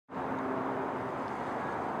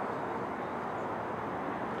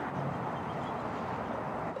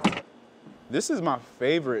This is my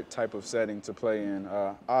favorite type of setting to play in.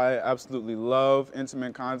 I absolutely love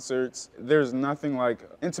intimate concerts. There's nothing like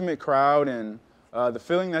intimate crowd, and the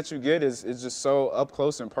feeling that you get is just so up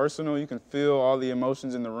close and personal. You can feel all the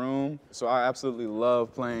emotions in the room. So I absolutely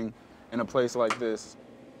love playing in a place like this.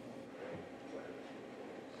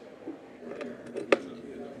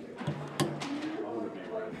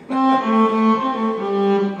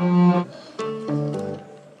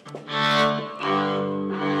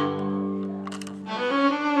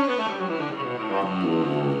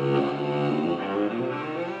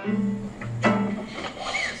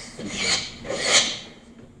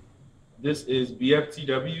 This is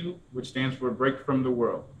BFTW, which stands for Break from the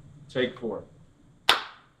World. Take 4.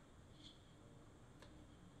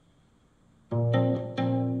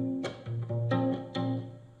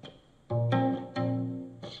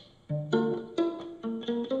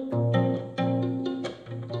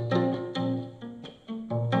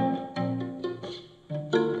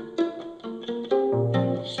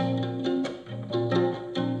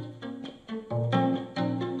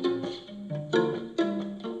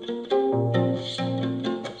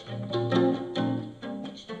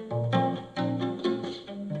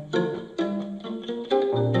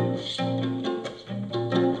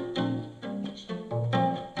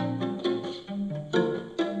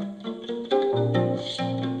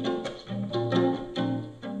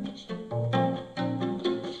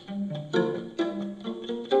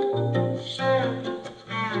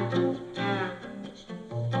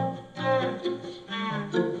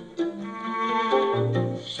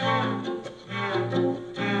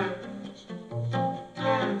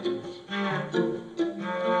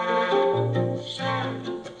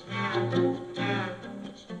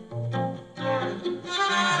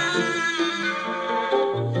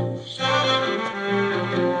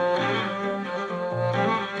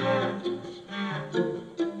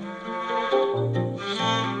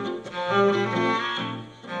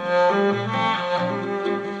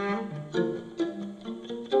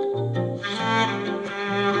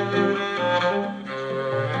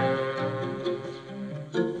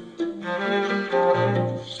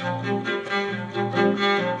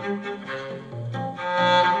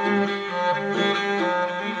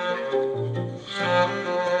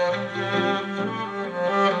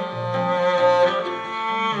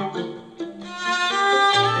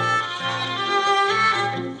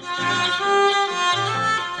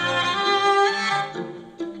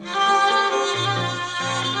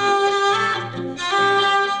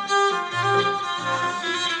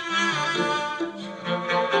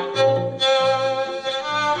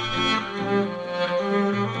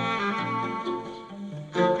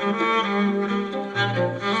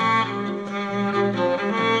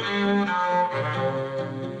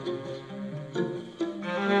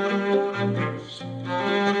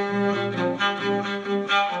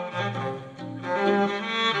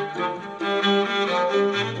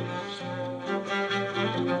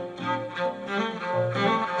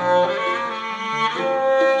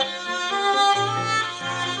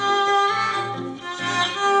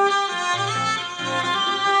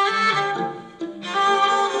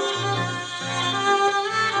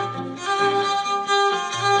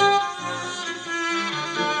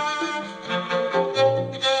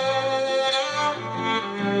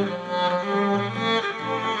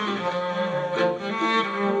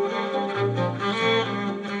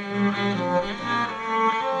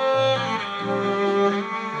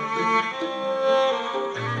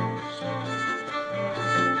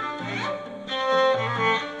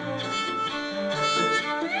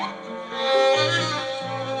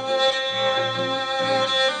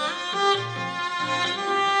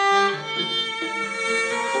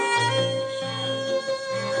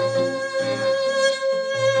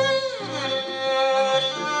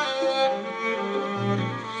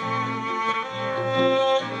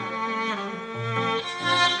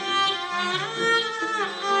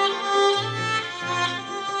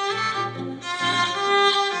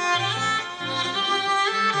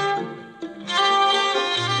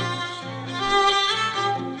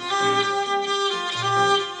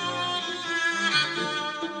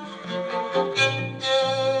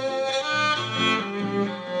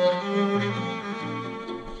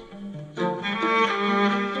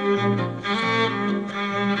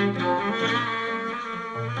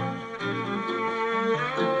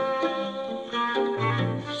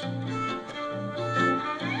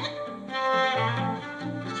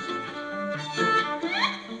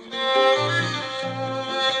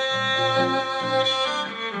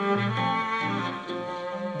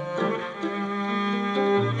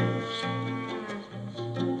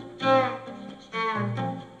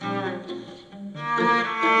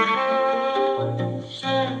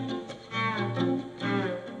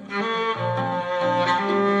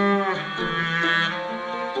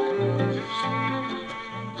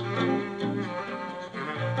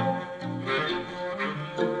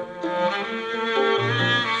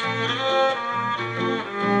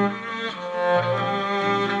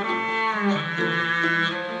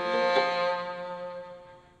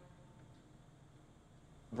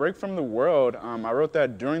 break from the world. I wrote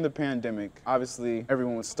that during the pandemic. Obviously,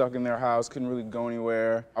 everyone was stuck in their house, couldn't really go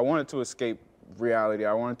anywhere. I wanted to escape reality.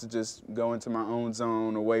 I wanted to just go into my own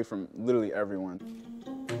zone, away from literally everyone.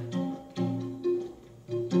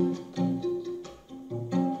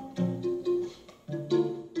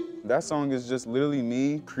 That song is just literally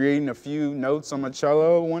me creating a few notes on my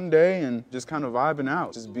cello one day and just kind of vibing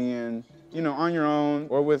out, just being, you know, on your own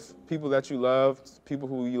or with people that you love, people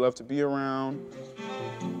who you love to be around.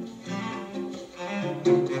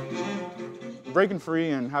 Breaking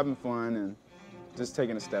free and having fun and just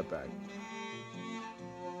taking a step back.